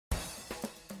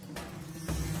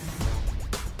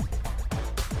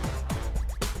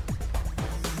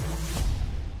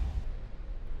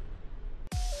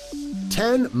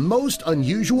10 Most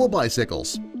Unusual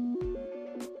Bicycles.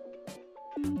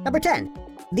 Number 10.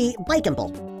 The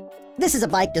Bikeable. This is a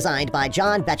bike designed by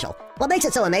John Betchell. What makes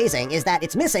it so amazing is that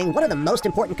it's missing one of the most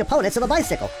important components of a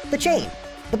bicycle, the chain.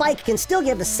 The bike can still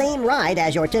give the same ride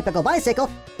as your typical bicycle,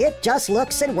 it just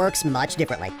looks and works much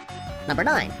differently. Number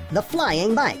 9. The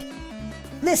Flying Bike.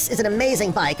 This is an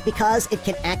amazing bike because it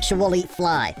can actually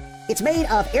fly. It's made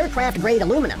of aircraft-grade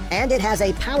aluminum, and it has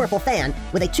a powerful fan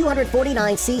with a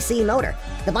 249cc motor.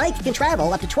 The bike can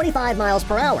travel up to 25 miles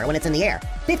per hour when it's in the air,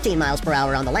 15 miles per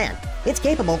hour on the land. It's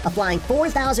capable of flying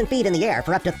 4,000 feet in the air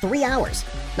for up to 3 hours.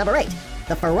 Number 8.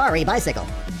 The Ferrari Bicycle.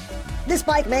 This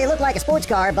bike may look like a sports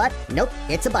car, but nope,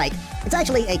 it's a bike. It's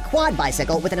actually a quad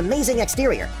bicycle with an amazing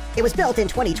exterior. It was built in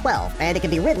 2012, and it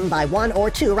can be ridden by 1 or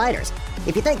 2 riders.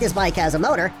 If you think this bike has a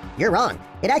motor, you're wrong.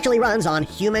 It actually runs on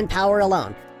human power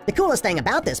alone. The coolest thing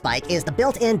about this bike is the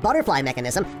built-in butterfly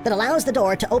mechanism that allows the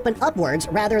door to open upwards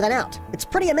rather than out. It's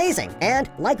pretty amazing,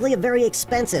 and likely a very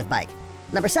expensive bike.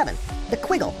 Number 7. The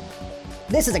Quiggle.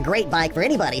 This is a great bike for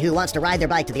anybody who wants to ride their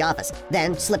bike to the office,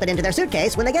 then slip it into their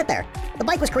suitcase when they get there. The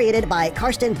bike was created by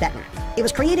Karsten Betten. It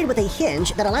was created with a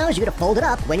hinge that allows you to fold it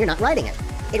up when you're not riding it.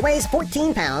 It weighs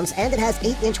 14 pounds and it has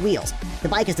 8-inch wheels. The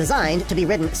bike is designed to be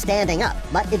ridden standing up,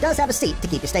 but it does have a seat to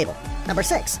keep you stable. Number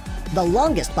 6. The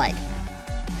Longest Bike.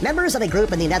 Members of a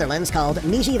group in the Netherlands called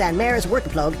Miji van Meers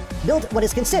Workploeg built what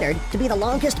is considered to be the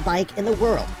longest bike in the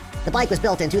world. The bike was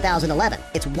built in 2011.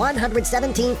 It's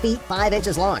 117 feet 5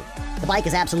 inches long. The bike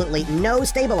has absolutely no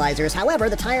stabilizers, however,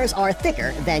 the tires are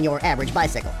thicker than your average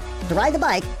bicycle. To ride the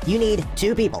bike, you need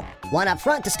 2 people, one up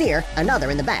front to steer,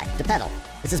 another in the back to pedal.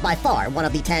 This is by far one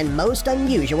of the 10 most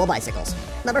unusual bicycles.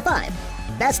 Number 5.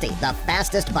 Bestie, the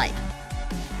fastest bike.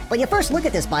 When you first look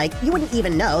at this bike, you wouldn't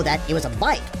even know that it was a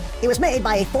bike. It was made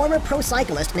by a former pro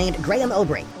cyclist named Graham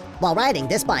Aubrey. While riding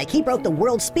this bike, he broke the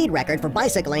world speed record for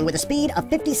bicycling with a speed of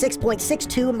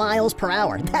 56.62 miles per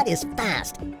hour. That is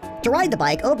fast. To ride the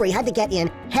bike, Aubrey had to get in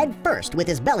head first with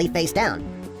his belly face down.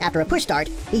 After a push start,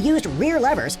 he used rear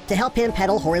levers to help him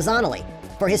pedal horizontally.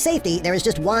 For his safety, there is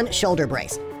just one shoulder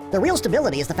brace. The real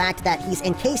stability is the fact that he's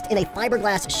encased in a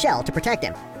fiberglass shell to protect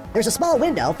him. There's a small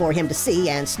window for him to see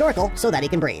and snorkel so that he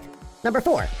can breathe. Number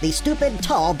 4. The Stupid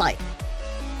Tall Bike.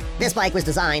 This bike was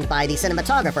designed by the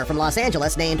cinematographer from Los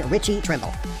Angeles named Richie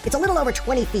Trimble. It's a little over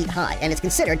 20 feet high, and it's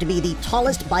considered to be the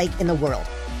tallest bike in the world.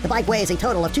 The bike weighs a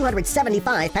total of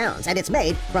 275 pounds, and it's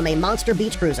made from a monster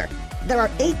beach cruiser. There are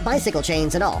 8 bicycle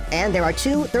chains in all, and there are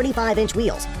 2 35-inch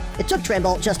wheels. It took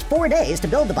Trimble just 4 days to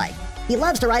build the bike. He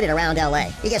loves to ride it around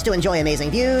LA. He gets to enjoy amazing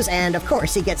views, and of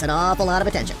course, he gets an awful lot of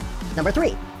attention. Number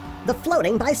 3. The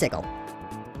Floating Bicycle.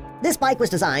 This bike was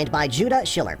designed by Judah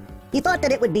Schiller. He thought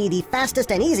that it would be the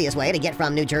fastest and easiest way to get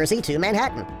from New Jersey to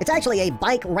Manhattan. It's actually a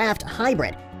bike-raft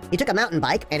hybrid. He took a mountain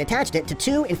bike and attached it to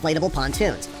 2 inflatable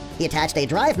pontoons. He attached a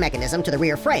drive mechanism to the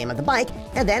rear frame of the bike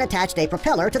and then attached a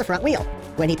propeller to the front wheel.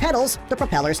 When he pedals, the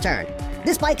propellers turn.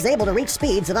 This bike is able to reach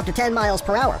speeds of up to 10 miles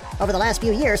per hour. Over the last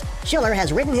few years, Schiller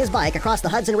has ridden his bike across the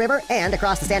Hudson River and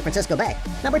across the San Francisco Bay.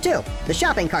 Number 2. The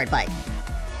Shopping Cart Bike.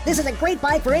 This is a great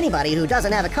bike for anybody who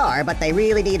doesn't have a car, but they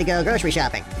really need to go grocery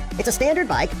shopping. It's a standard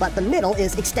bike, but the middle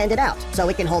is extended out, so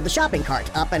it can hold the shopping cart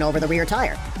up and over the rear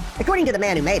tire. According to the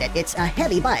man who made it, it's a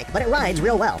heavy bike, but it rides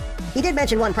real well. He did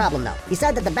mention one problem, though. He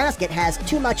said that the basket has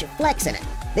too much flex in it.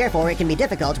 Therefore, it can be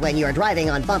difficult when you're driving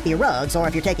on bumpy roads or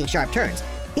if you're taking sharp turns.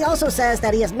 He also says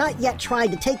that he has not yet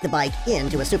tried to take the bike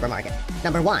into a supermarket.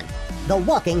 Number 1. The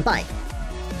Walking Bike.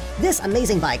 This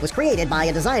amazing bike was created by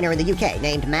a designer in the UK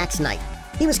named Max Knight.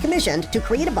 He was commissioned to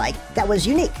create a bike that was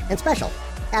unique and special.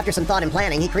 After some thought and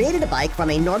planning, he created a bike from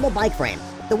a normal bike frame.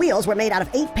 The wheels were made out of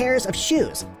 8 pairs of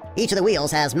shoes. Each of the wheels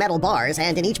has metal bars,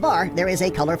 and in each bar, there is a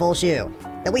colorful shoe.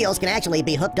 The wheels can actually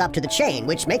be hooked up to the chain,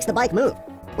 which makes the bike move.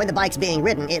 When the bike's being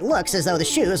ridden, it looks as though the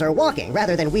shoes are walking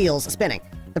rather than wheels spinning.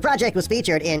 The project was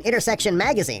featured in Intersection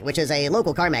Magazine, which is a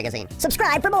local car magazine.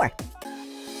 Subscribe for more!